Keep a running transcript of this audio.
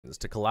Siemens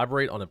to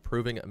collaborate on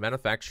improving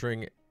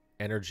manufacturing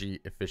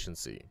energy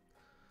efficiency.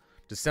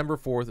 December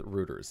 4th,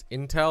 Reuters.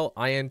 Intel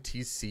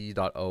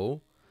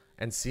INTC.O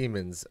and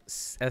Siemens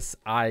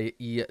SIEGN.DE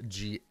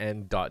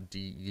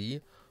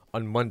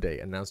on Monday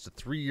announced a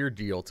 3-year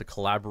deal to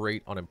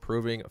collaborate on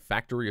improving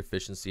factory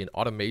efficiency and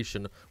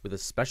automation with a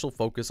special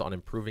focus on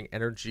improving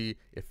energy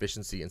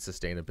efficiency and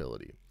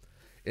sustainability.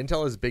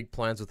 Intel has big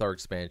plans with our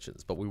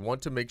expansions, but we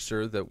want to make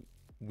sure that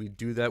we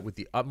do that with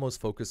the utmost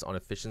focus on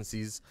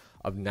efficiencies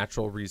of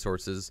natural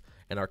resources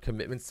and our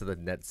commitments to the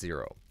net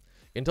zero.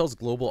 Intel's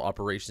global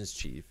operations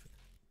chief,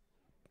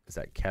 is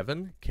that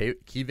Kevin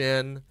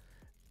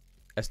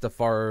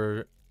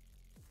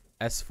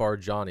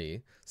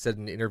Esfarjani, said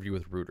in an interview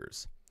with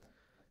Reuters,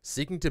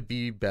 seeking to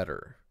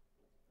better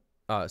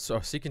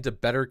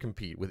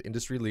compete with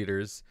industry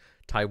leaders,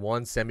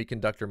 Taiwan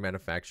Semiconductor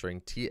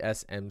Manufacturing,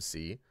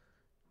 TSMC,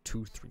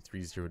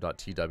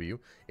 2330.tw,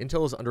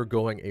 Intel is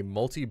undergoing a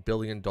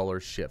multi-billion-dollar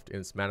shift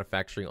in its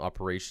manufacturing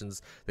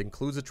operations that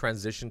includes a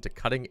transition to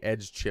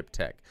cutting-edge chip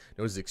tech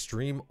known as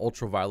extreme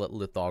ultraviolet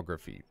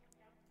lithography.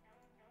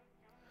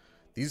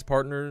 The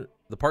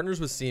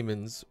partners with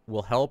Siemens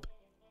will help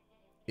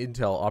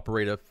Intel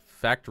operate a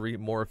factory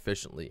more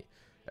efficiently,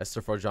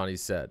 Esfarjani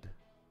said.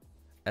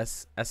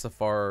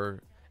 Esfarjani.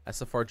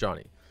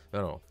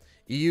 No.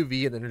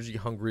 EUV and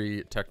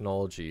energy-hungry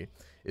technology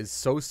is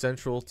so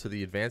central to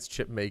the advanced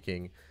chip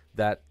making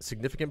that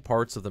significant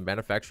parts of the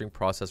manufacturing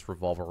process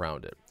revolve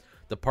around it.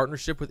 The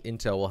partnership with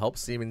Intel will help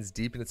Siemens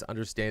deepen its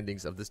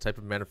understandings of this type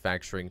of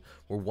manufacturing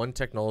where one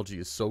technology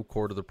is so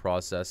core to the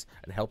process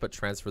and help it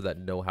transfer that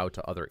know-how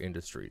to other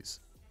industries.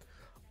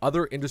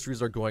 Other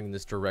industries are going in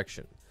this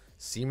direction.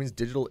 Siemens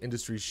digital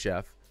industries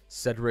chef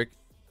Cedric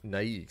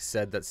Naik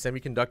said that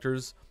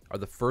semiconductors are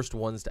the first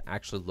ones to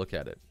actually look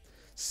at it.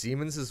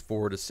 Siemens has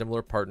forged a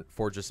similar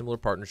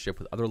partnership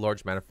with other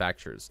large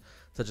manufacturers,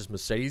 such as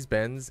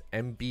Mercedes-Benz,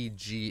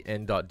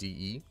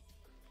 MBGN.de.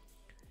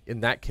 In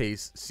that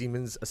case,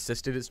 Siemens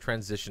assisted its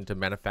transition to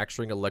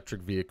manufacturing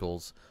electric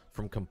vehicles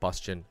from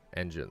combustion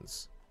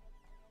engines.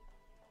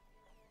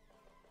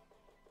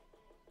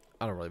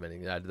 I don't really have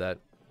anything to add to that.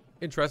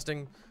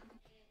 Interesting.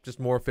 Just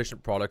more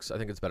efficient products. I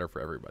think it's better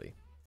for everybody.